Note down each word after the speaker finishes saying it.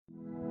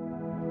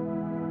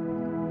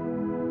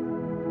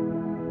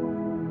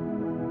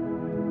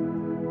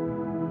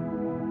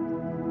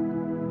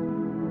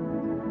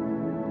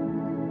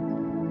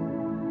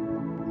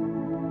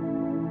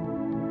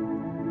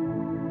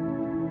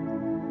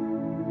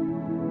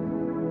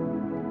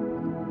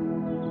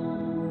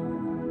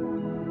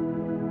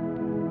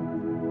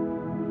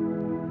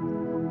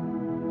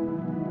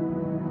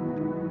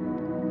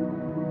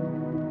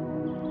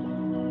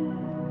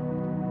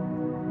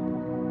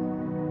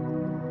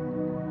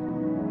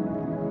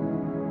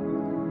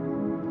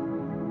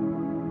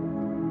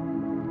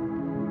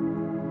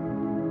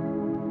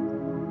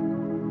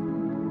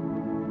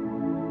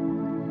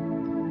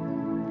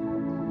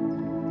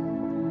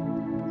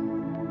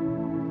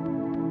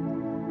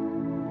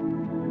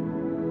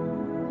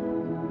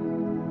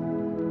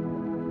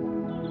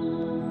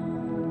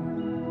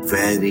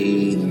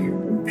very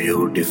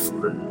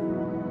beautiful.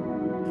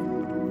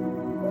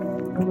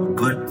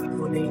 Good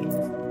morning.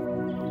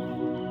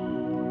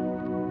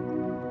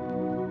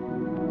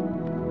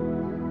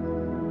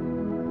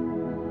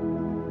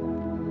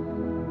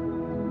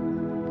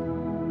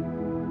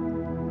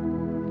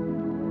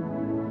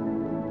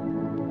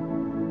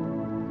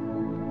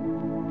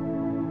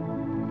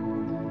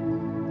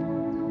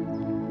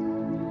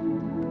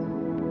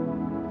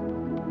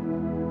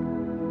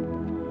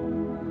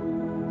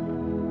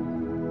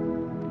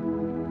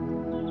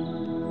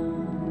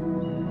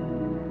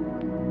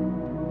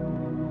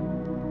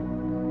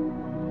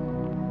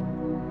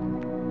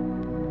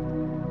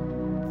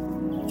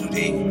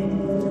 Today,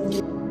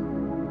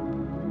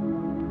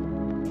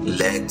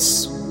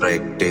 let's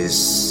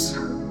practice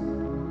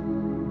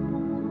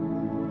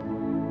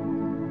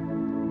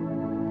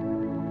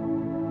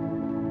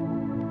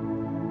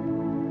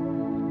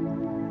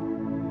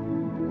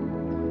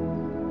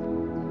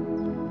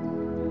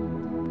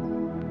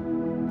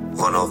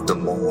one of the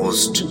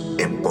most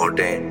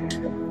important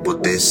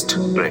Buddhist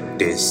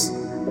practice,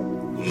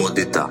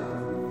 Mudita,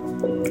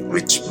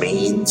 which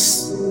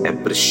means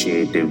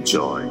appreciative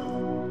joy.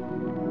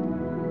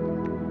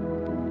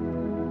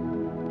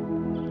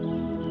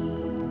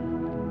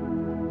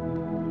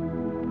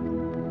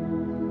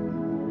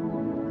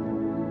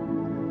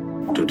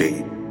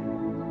 Today,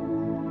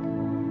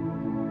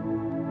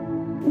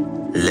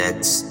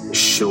 let's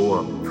show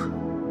up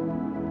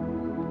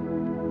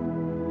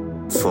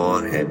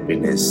for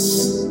happiness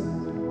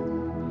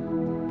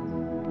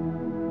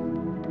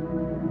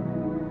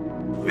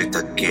with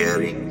a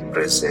caring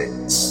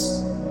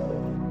presence.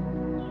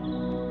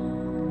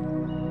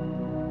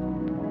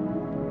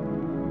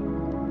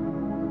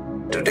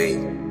 Today,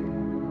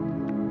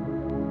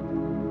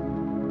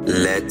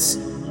 let's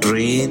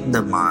train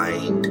the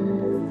mind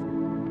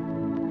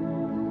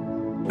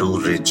to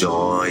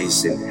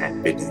rejoice in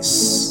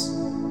happiness.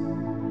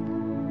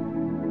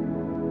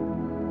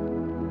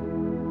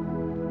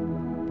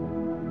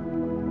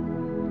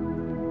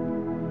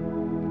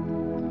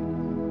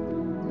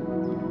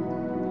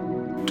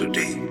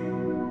 Today,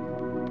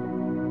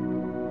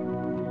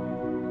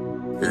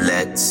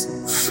 let's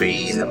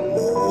feel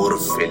more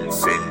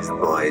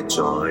fulfilled by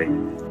joy.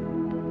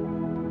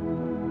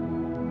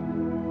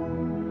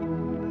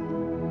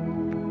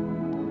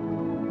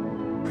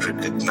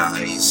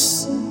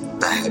 Recognize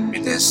the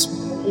happiness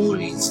more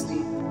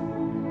easily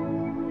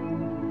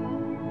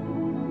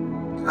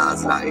in our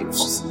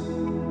lives.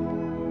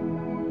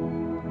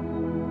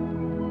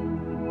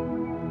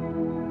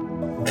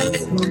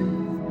 And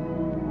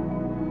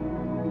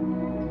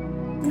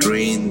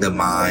train the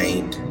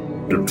mind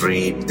to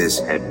treat this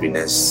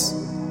happiness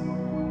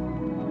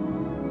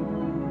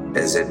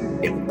as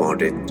an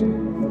important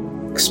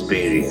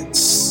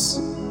experience.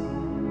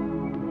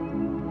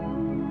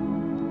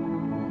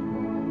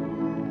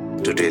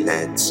 Today,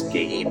 let's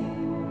keep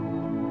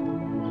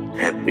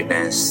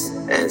happiness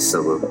as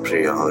our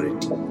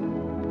priority.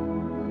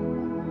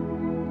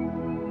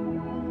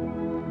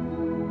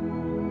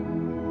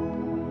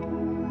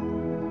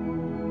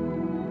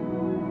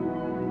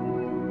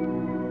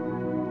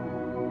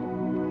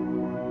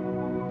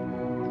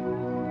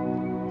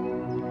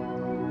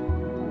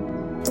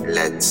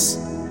 Let's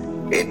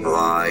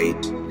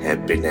invite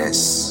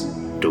happiness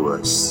to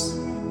us.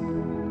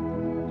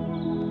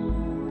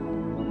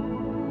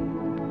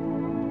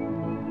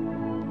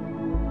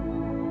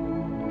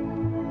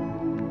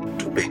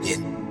 To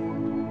begin,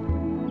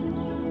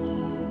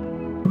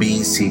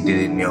 be seated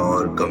in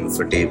your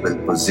comfortable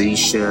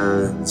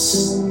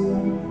positions.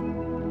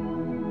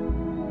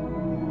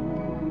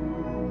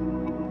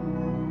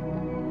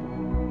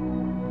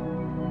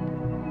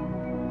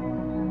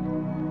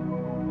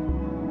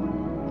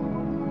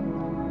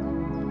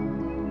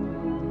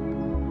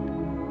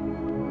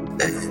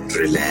 And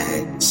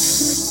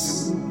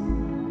relax.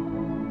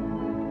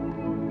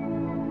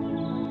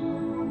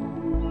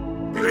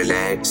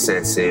 Relax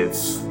as if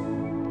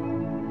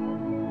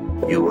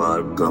you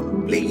are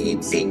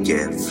completely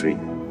carefree.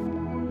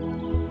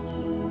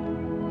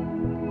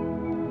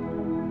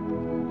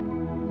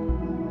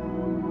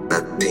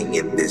 Nothing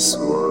in this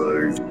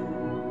world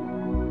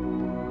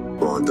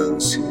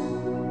bothers you.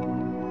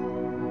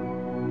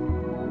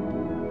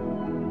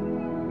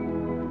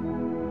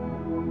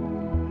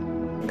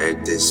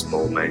 At this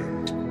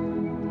moment,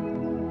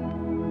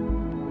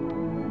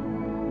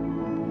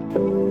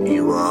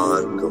 you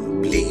are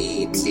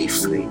completely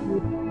free.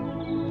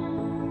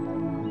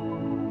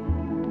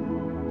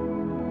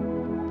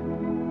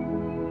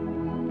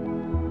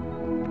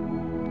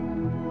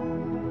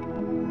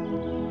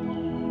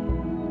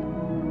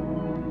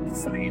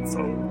 Free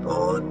from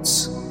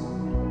thoughts,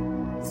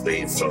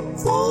 free from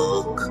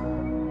work,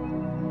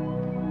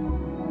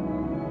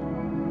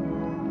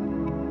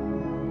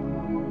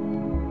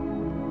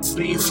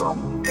 free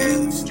from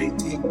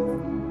everything.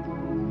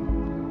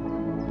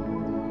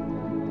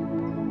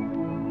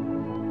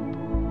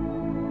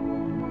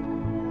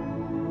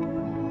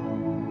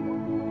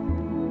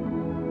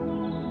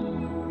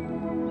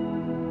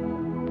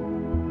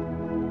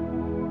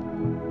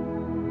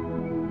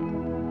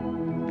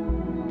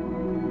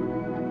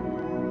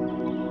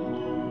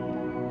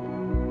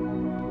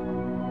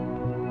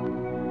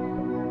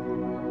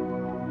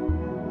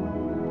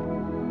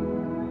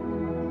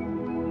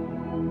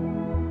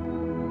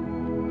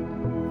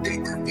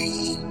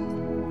 deep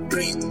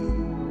breath.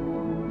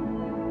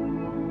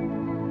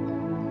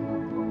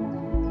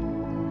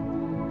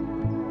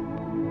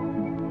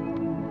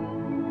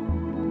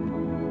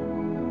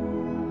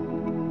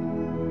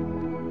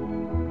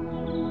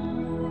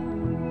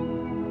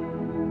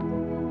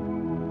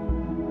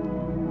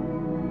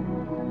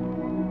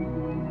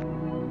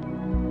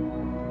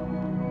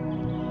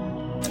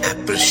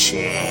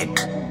 Appreciate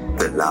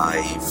the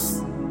life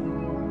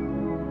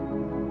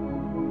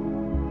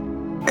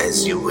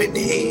as you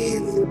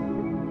inhale.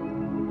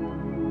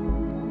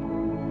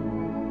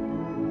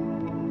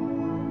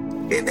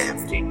 In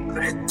every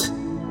breath,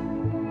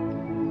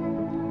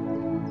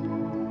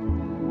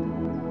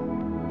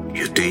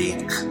 you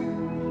take,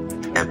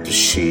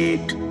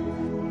 appreciate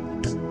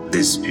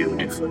this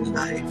beautiful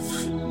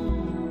life.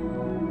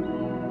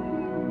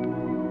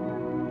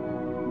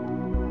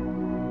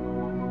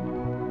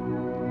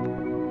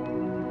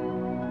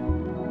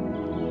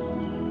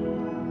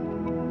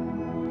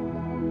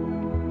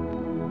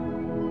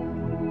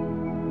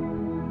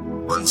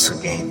 Once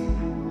again,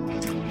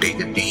 take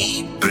a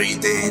deep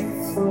breath in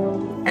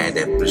and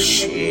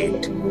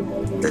appreciate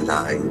the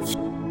life.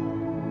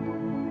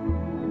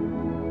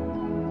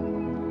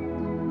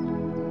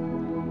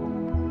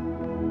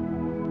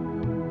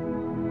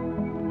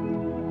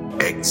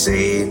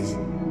 Exhale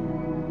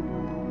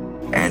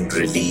and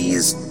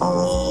release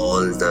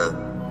all the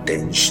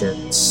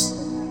tensions,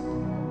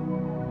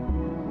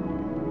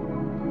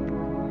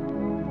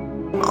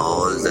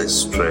 all the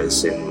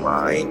stress in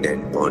mind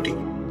and body.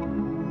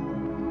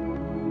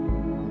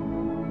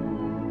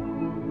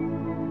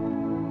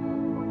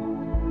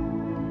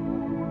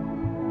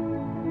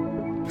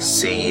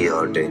 See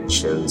your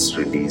tensions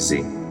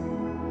releasing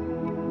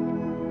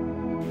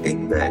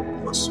in the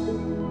atmosphere.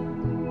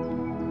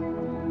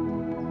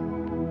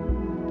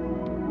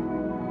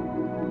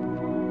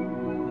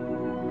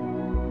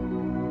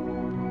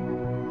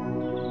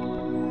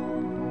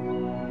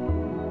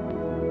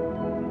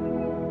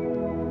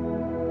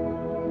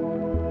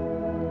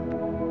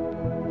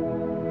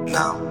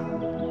 Now,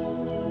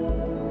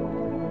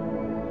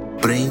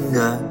 bring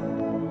a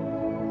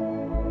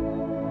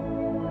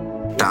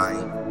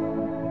time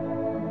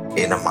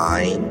in a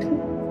mind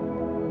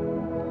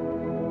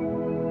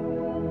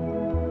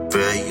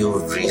where you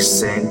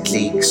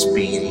recently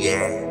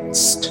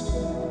experienced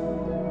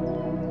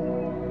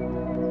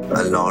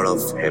a lot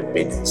of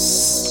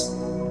happiness.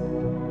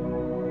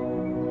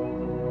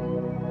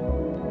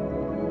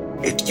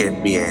 It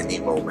can be any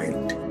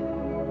moment.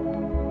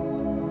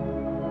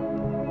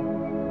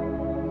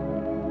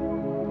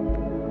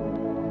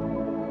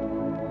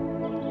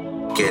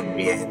 Can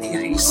be any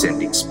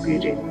recent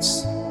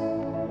experience.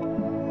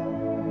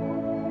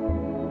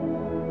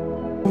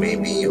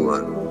 Maybe you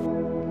are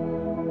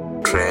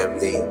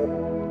traveling,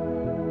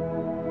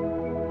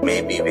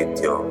 maybe with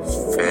your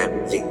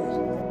family,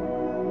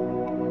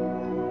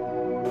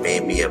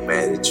 maybe a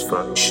marriage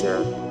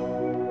function,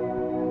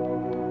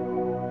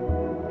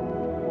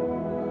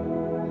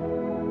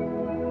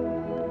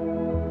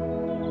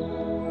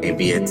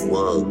 maybe at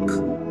work.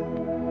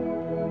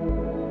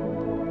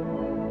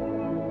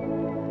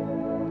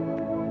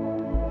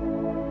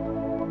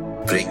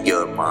 Bring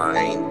your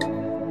mind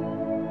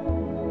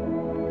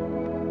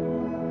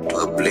to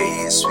a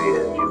place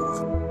where you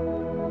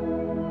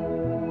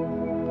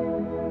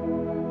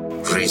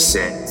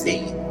recently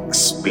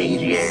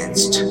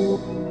experienced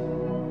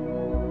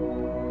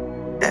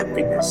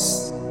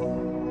happiness.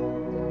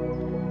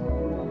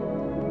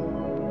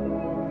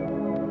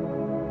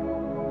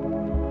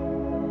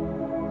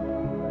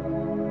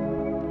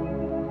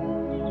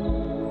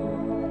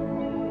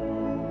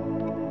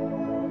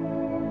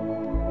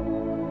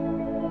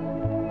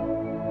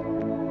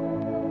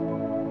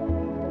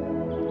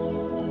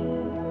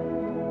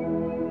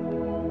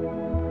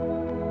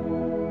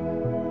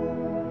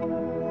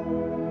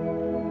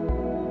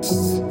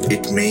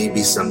 It may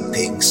be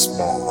something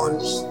small,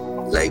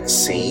 like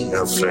seeing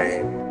a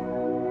friend,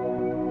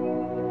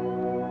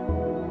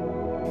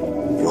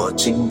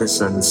 watching the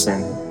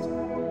sunset,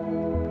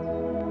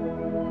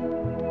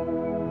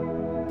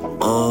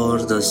 or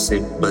the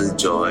simple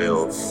joy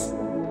of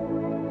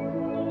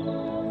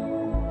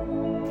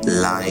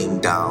lying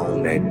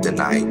down at the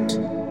night.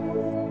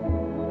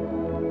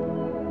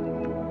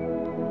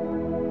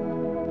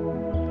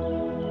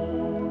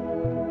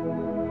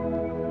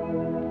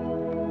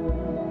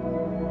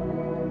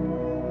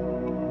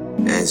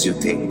 As you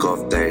think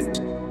of that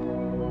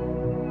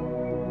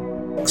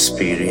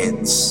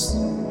experience,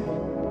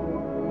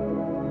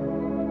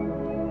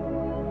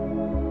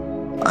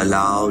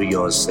 allow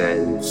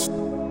yourself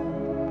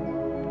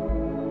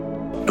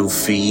to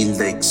feel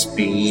the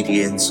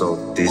experience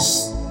of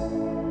this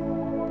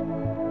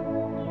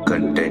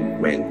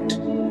contentment.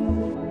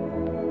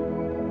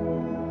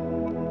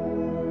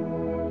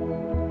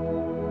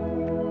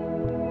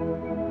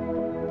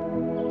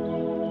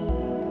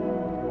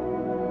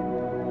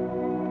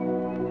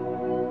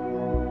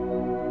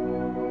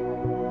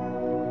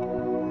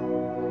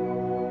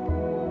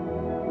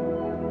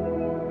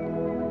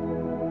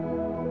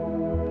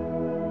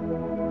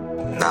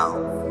 Now,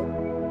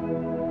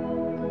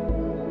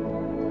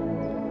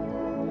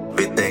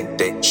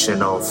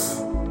 meditation of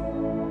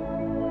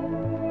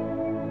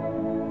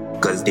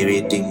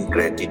cultivating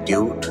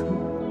gratitude,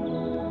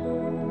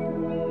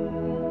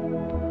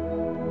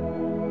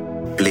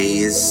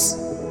 place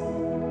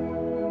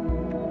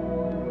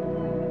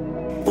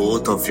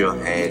both of your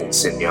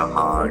hands in your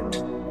heart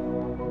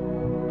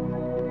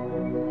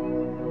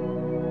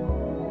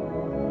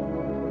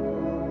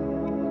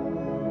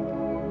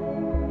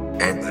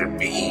and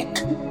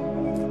repeat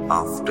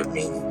after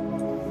me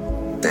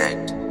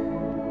that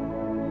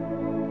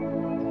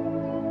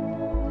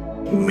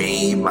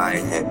may my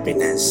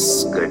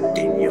happiness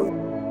continue.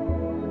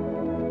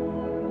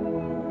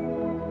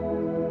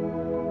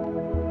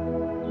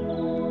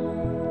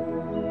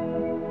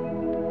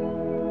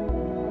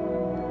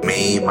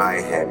 May my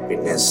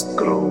happiness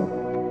grow.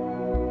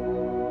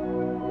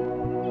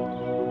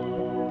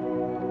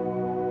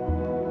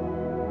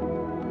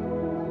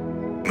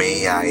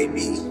 May I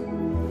be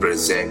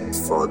present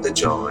for the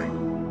joy.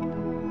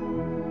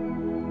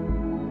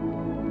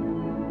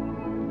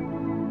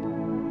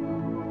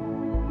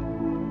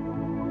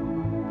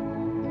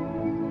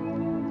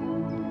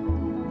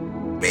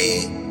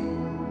 May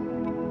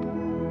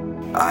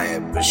I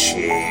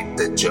appreciate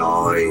the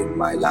joy in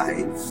my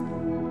life.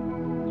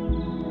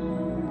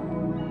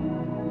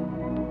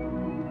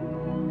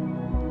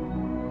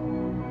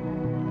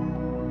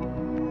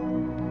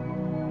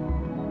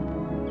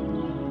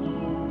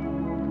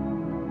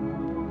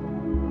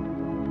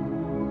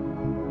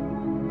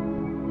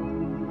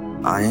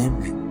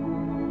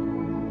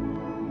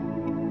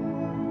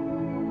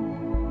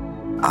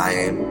 I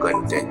am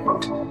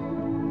content.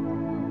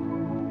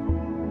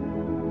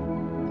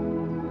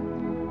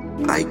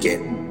 I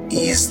can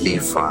easily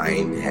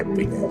find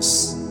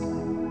happiness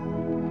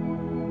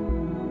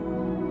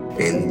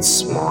in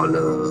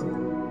smaller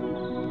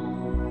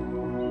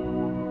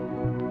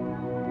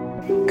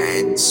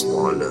and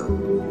smaller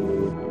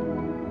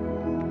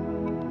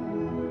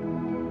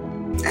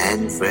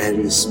and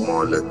very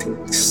smaller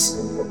things.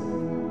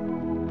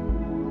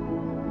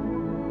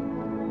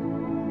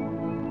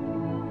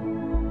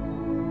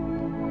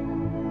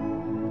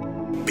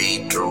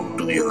 Be true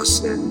to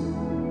yourself.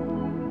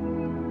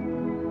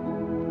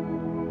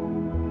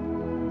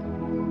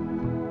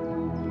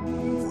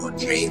 What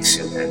makes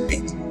you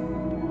happy?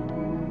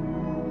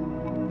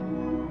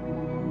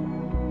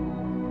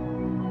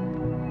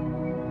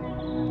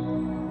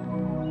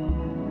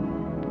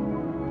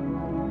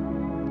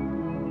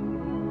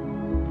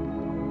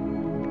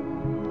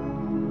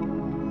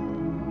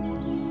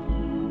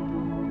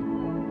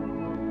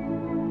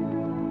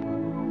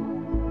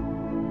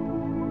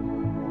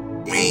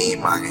 May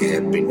my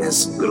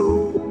happiness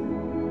grow.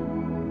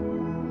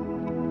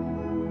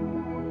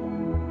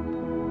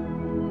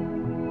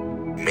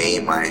 May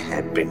my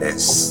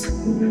happiness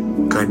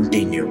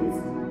continue.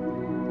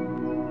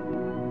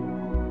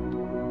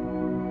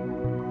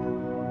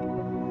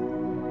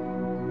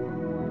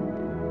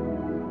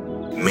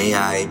 May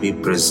I be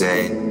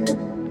present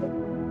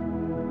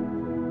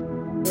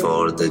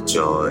for the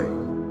joy.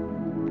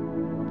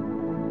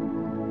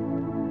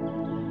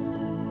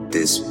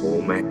 This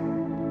moment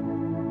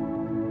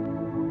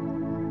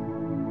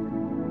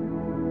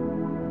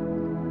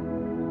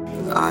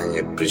I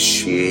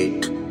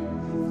appreciate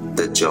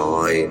the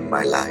joy in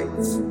my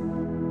life.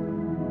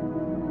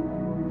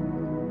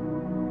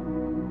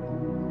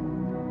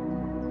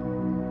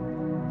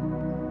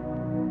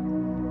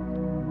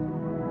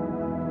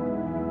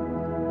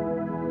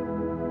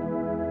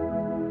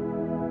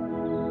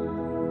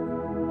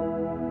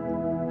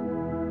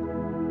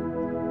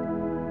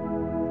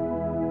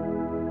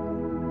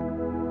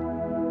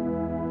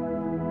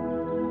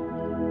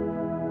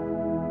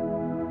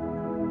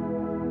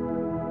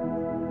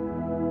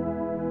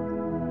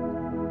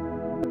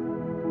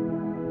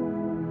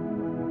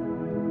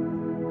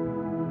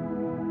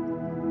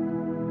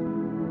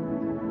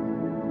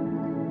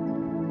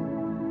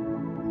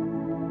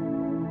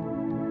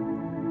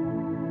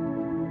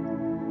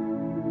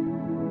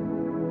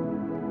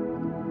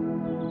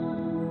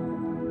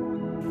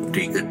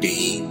 Take a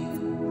deep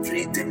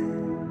breath in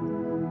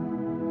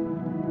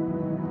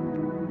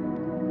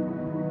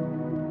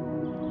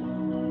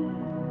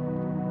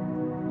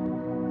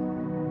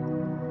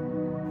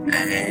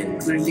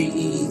and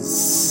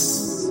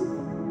release.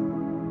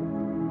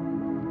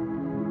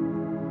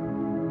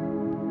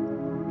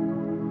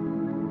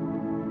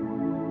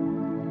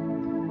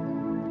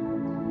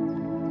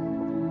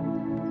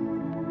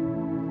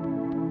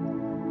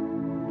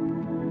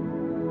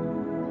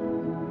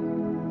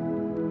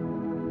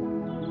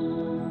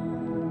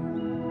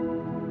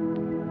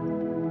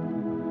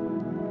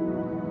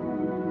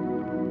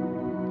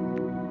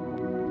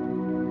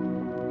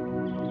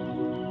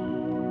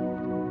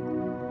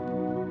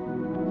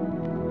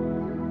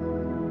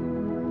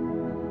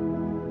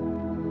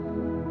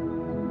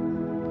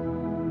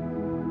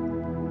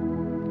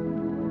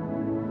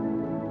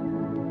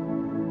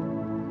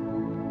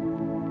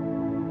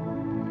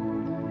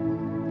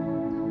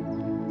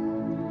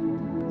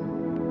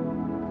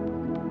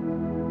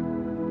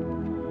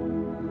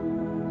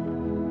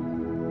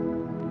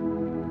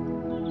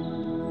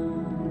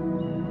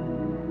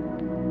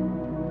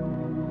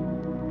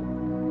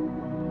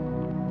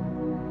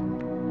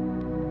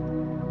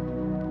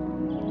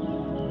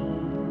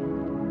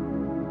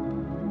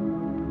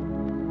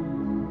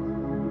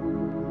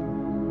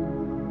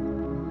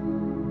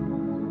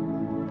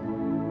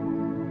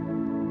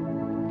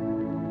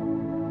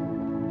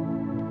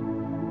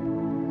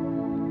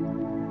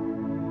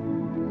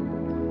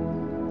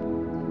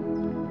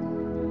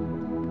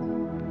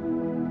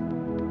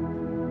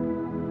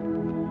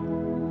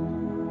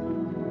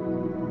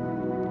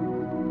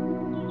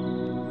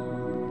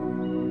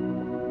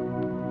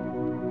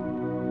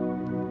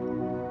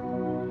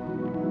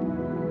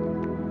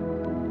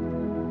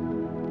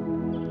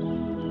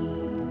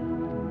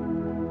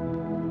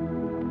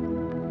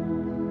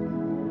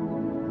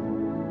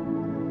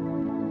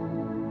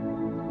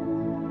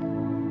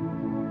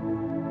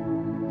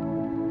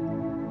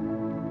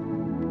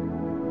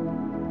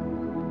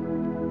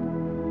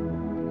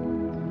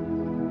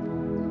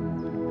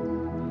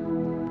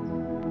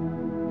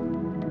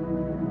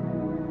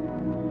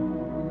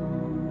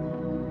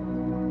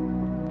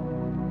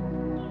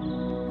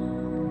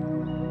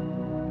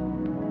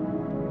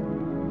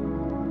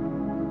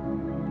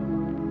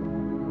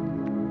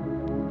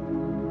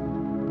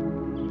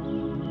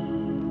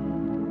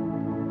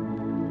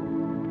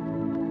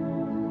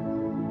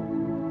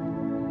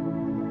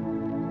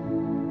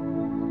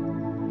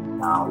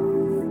 now.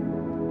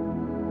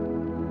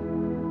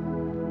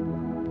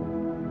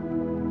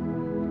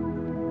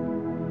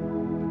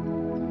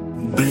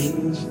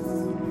 Bring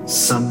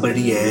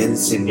somebody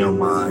else in your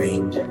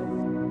mind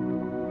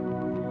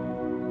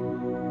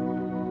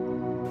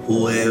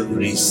who have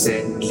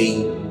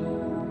recently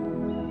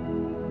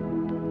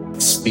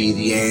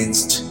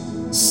experienced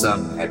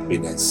some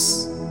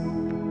happiness.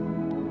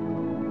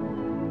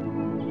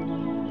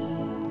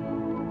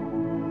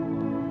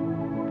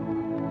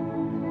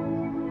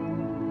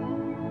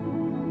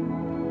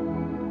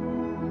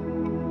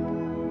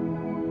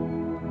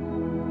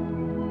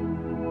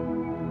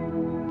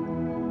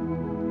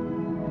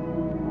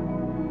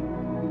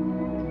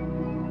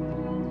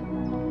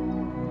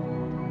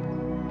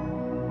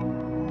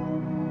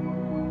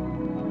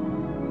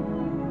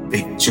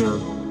 Picture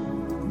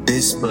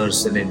this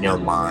person in your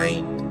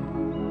mind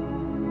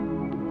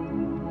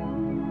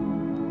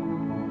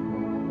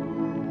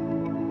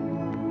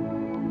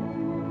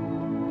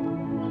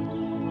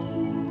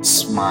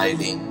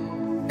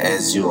smiling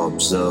as you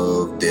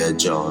observe their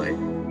joy.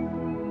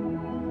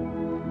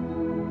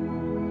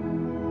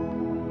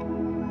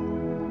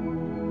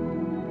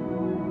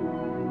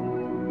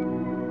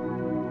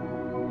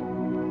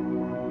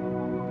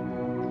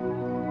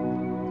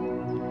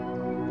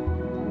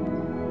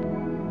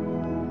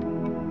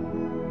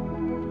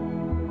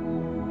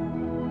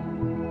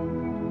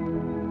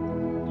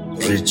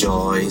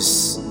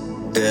 Rejoice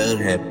their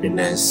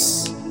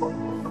happiness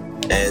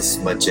as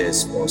much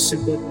as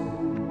possible.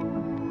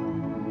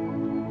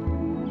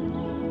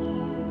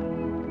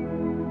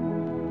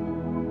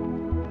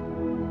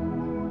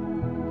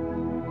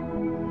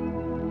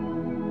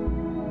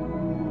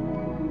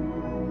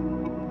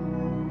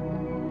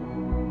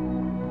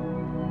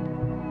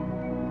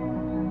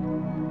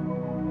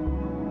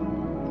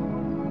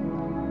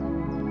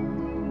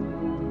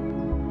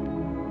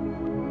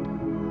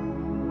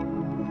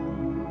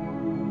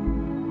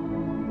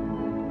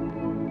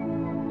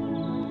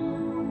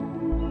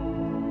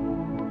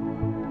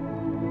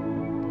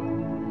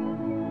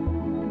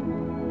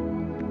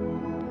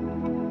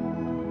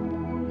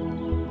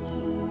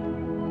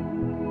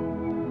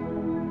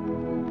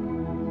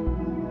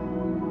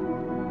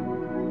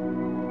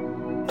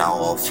 Now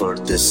offer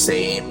the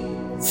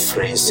same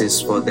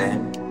phrases for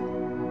them.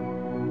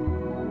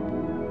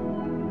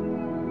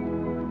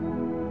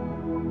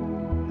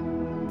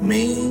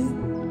 May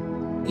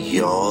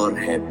your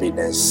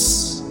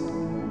happiness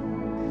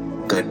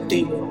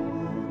continue.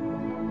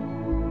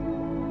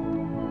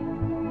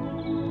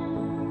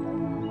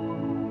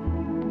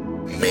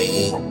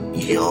 May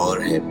your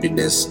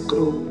happiness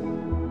grow.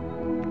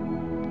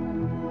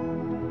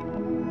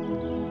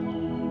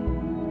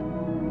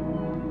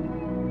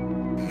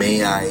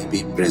 May I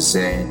be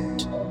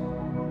present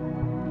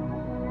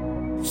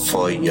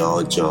for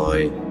your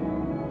joy.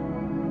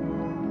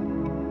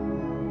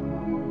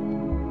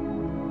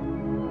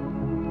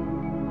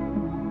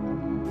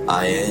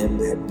 I am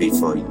happy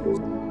for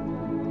you.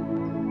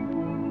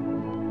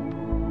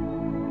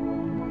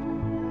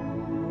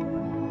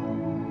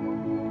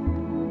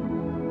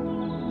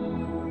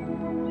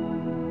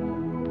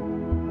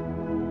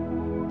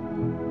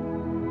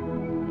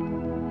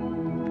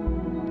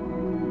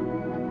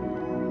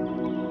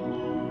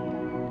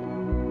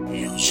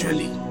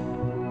 Usually,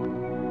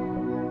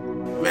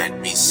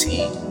 when we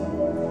see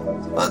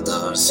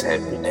others'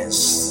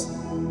 happiness,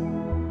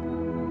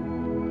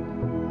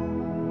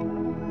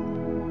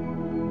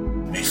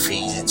 we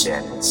feel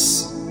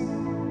jealous.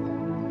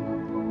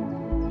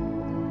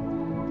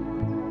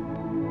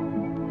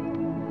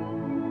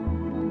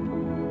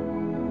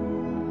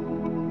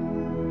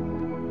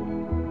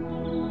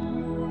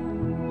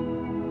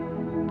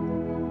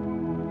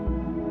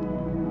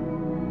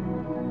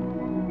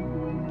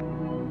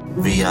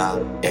 We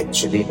are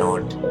actually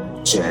not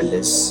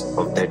jealous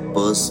of that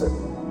person,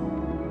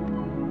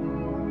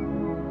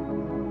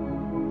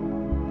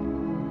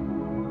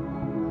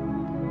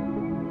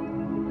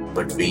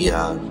 but we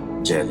are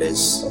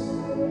jealous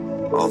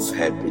of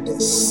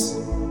happiness.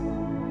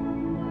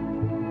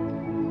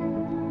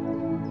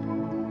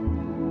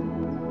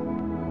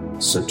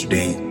 So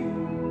today,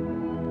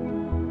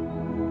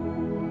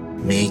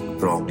 make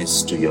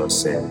promise to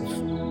yourself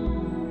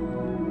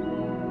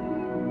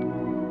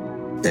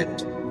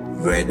that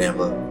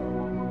whenever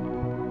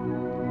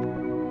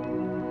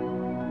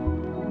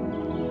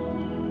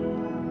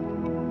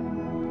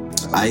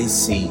I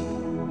see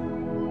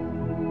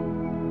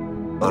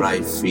or I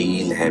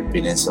feel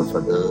happiness of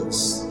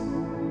others,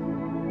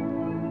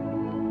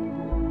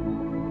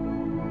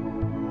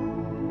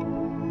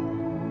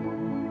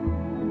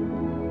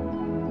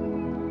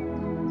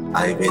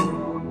 I will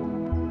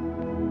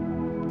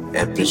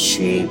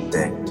appreciate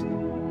that.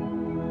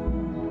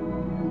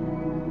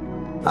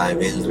 I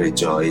will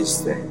rejoice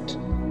that.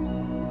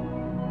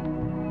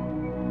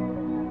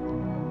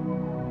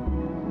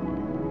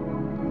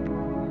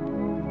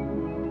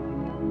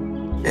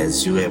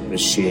 As you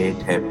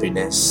appreciate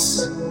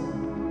happiness,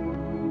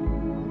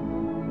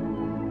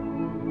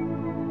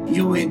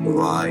 you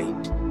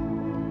invite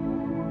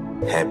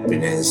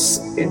happiness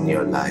in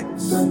your life.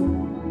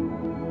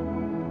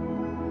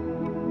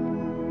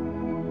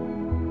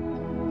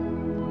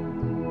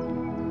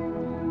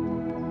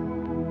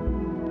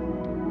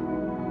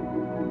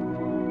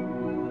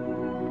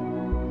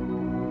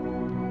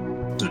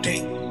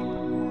 Today,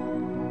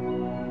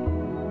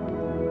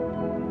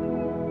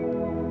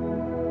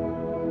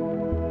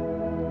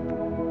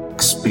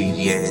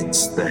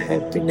 experience the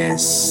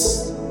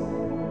happiness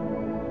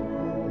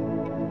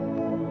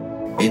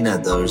in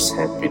others'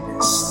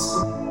 happiness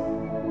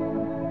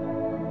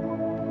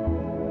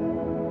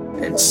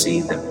and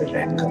see the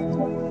miracle.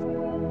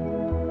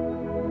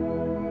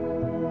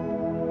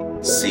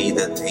 See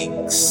the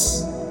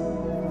things,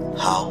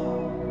 how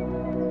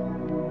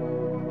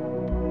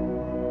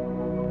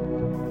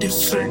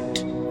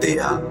different they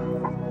are.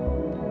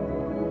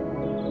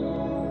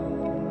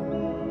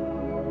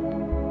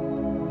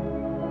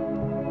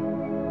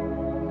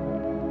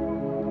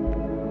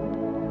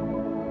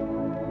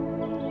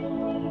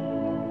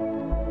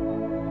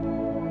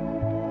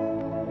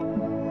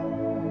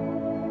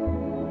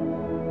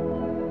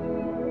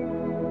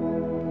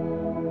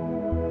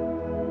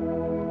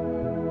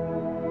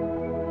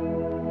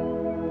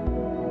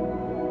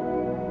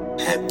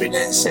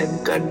 Happiness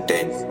and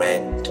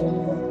contentment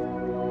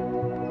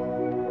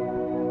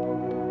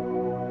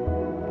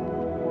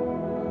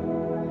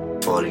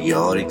for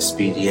your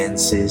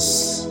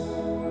experiences.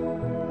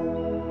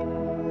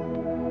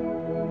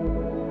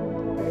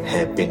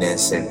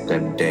 Happiness and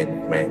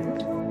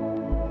contentment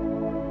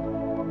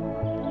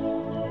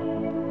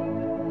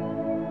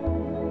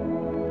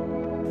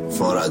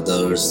for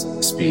others'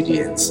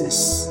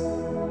 experiences.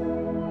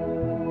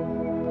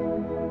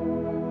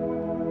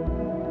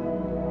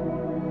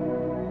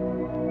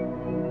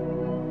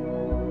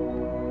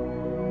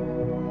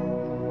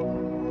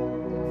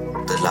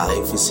 The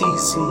life is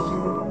easy.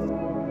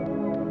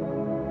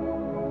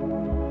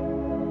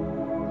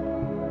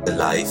 The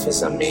life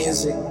is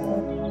amazing.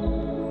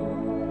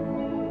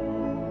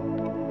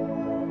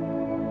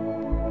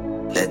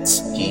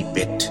 Let's keep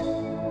it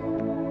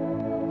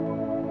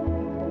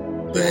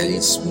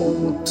very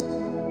smooth.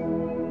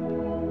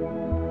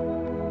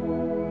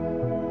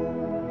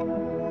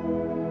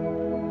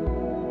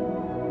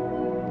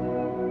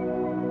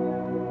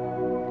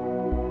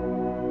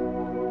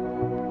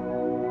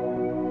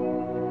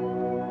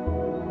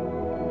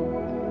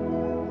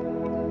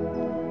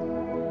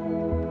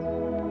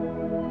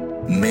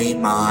 May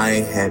my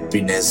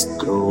happiness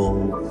grow.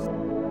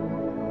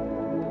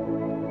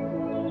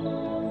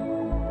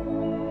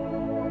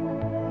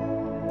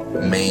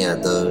 May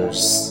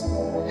others'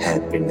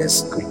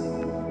 happiness grow.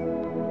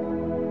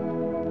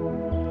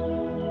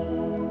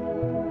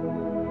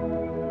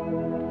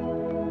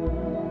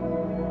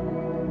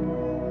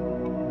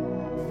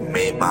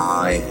 May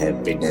my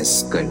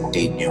happiness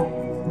continue.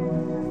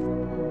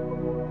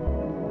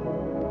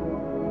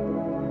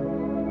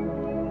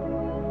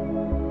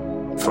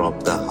 From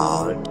the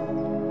heart,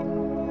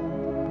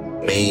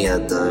 may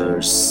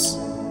others'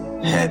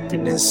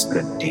 happiness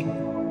continue.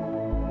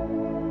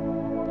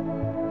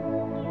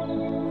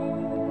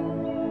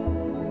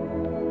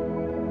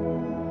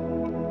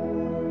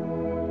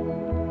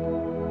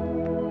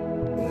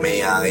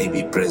 May I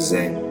be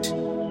present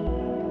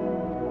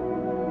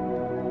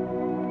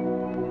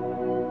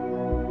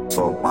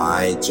for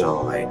my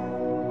joy.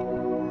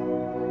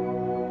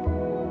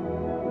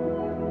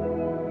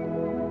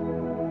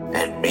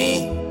 And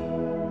may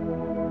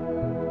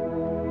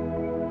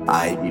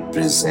I be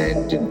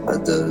present in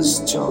others'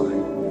 joy.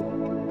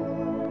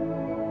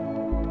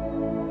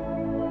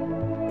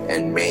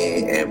 And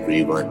may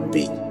everyone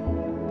be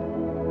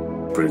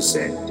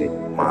present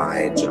in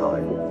my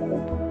joy.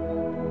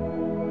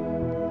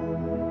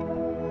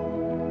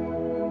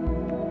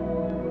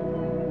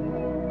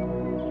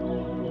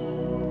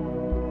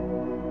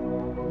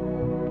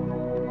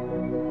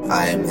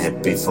 I am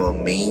happy for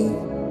me.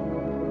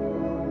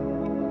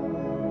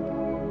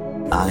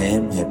 I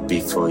am happy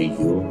for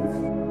you.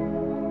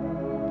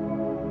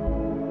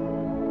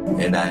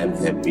 And I am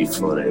happy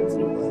for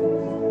everyone.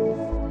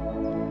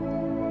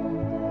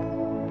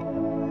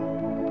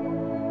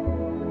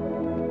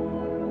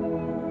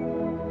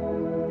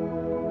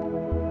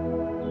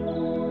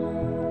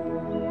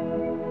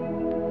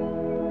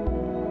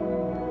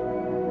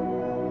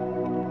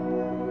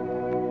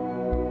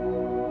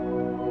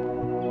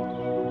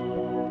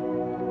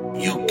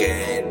 You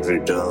can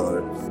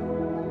return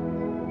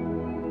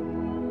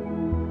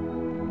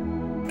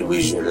to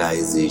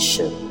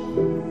visualization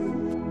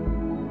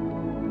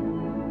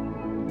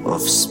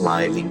of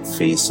smiling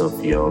face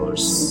of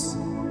yours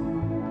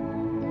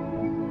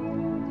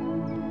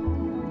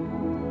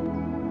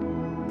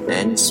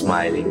and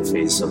smiling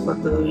face of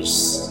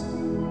others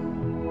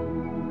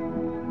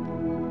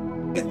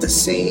with the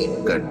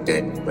same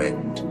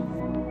contentment,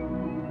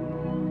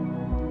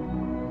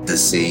 the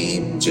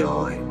same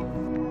joy,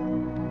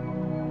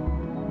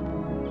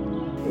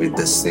 with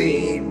the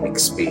same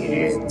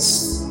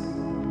experience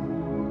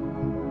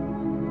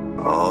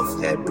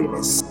of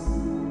happiness.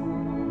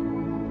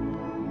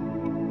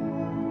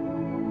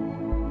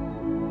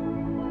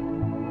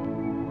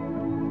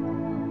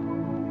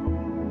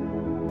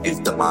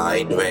 If the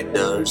mind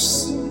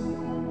wanders,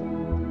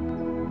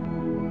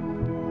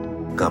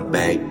 come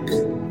back,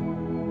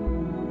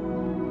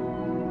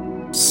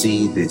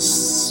 see these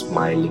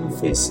smiling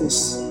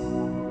faces.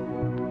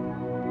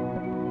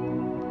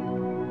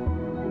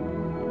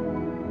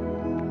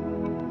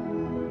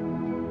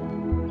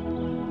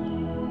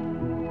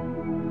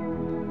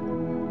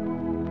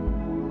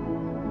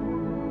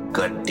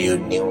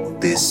 Continue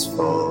this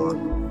for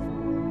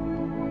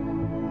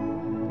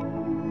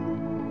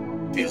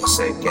few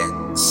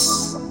seconds.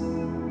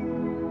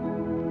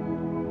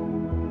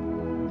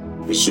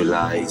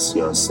 Visualize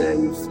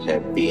yourself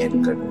happy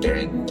and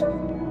content.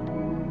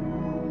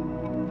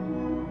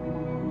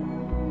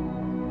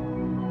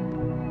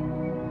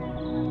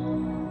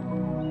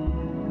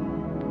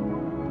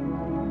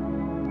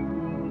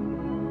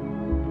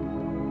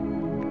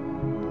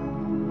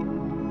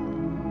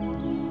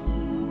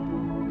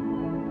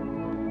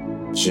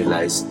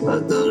 Visualize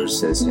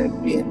others as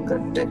happy and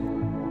content.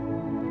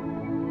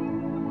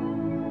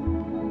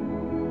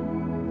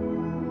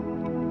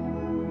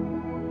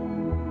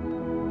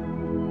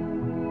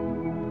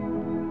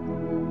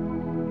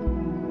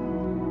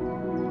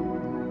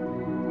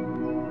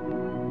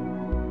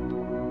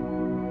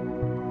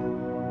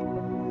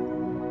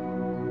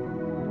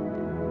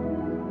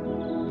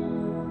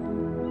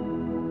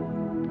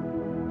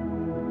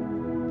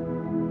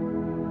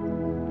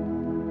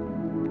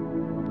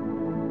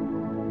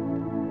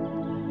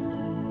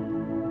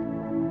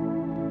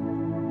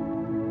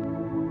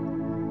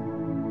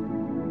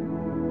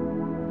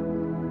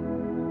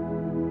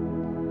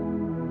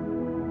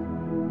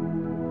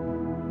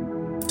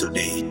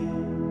 Today,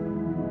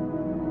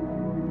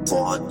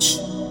 watch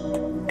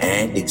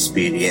and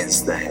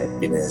experience the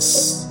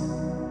happiness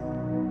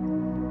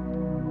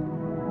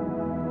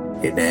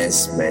in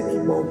as many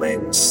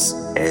moments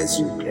as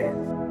you can.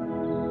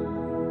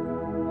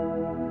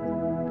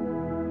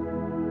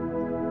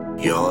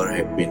 Your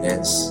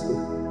happiness,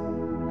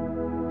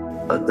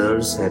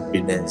 others'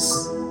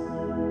 happiness,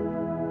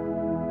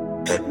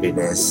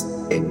 happiness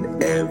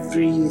in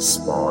every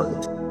small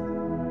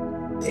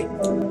thing.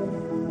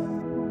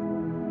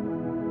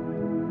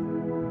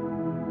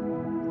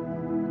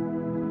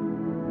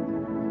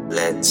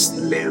 Let's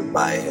live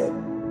by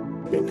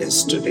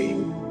happiness today.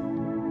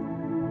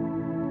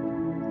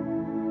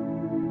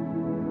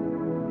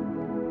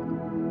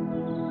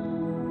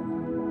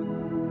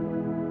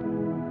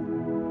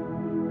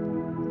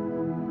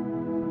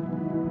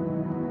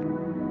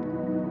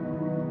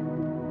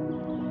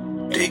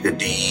 Take a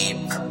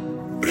deep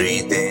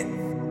breathe in.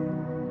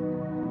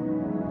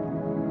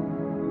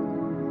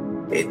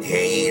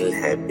 Inhale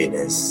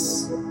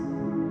happiness.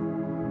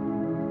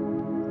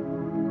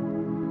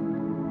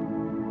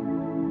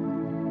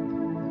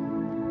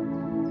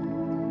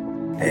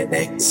 And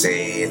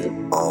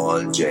exhale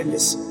all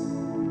jealousy.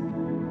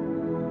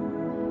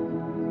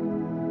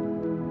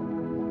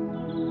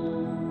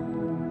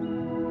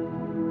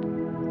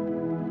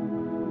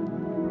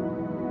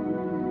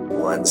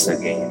 Once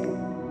again,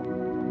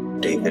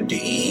 take a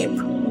deep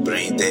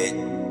breathe in.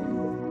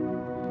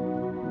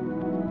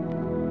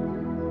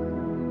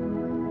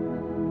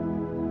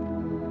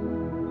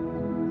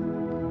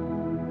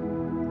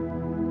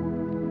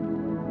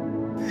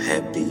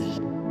 Happy.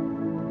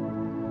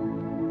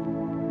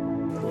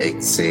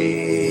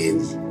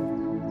 Exhale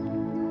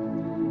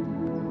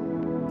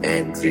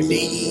and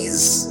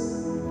release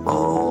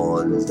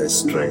all the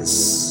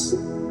stress.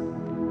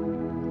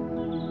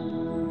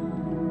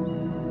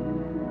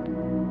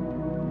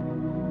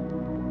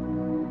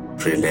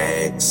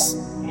 Relax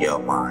your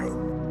mind.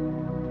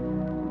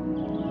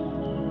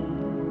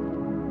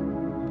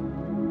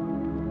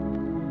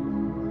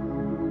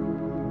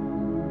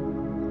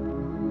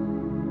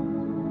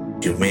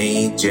 You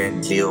may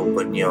gently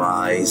open your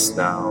eyes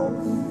now.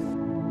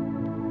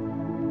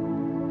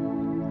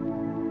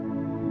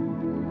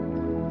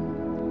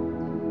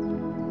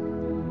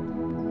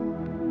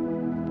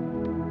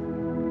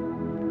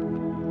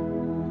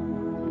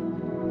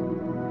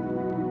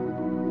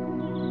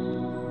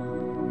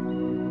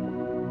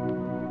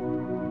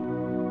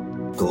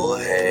 Go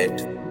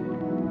ahead.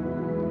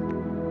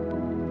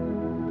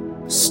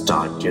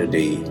 Start your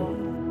day.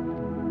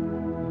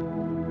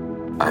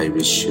 I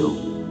wish you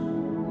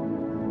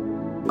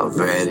a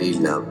very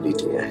lovely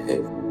day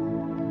ahead.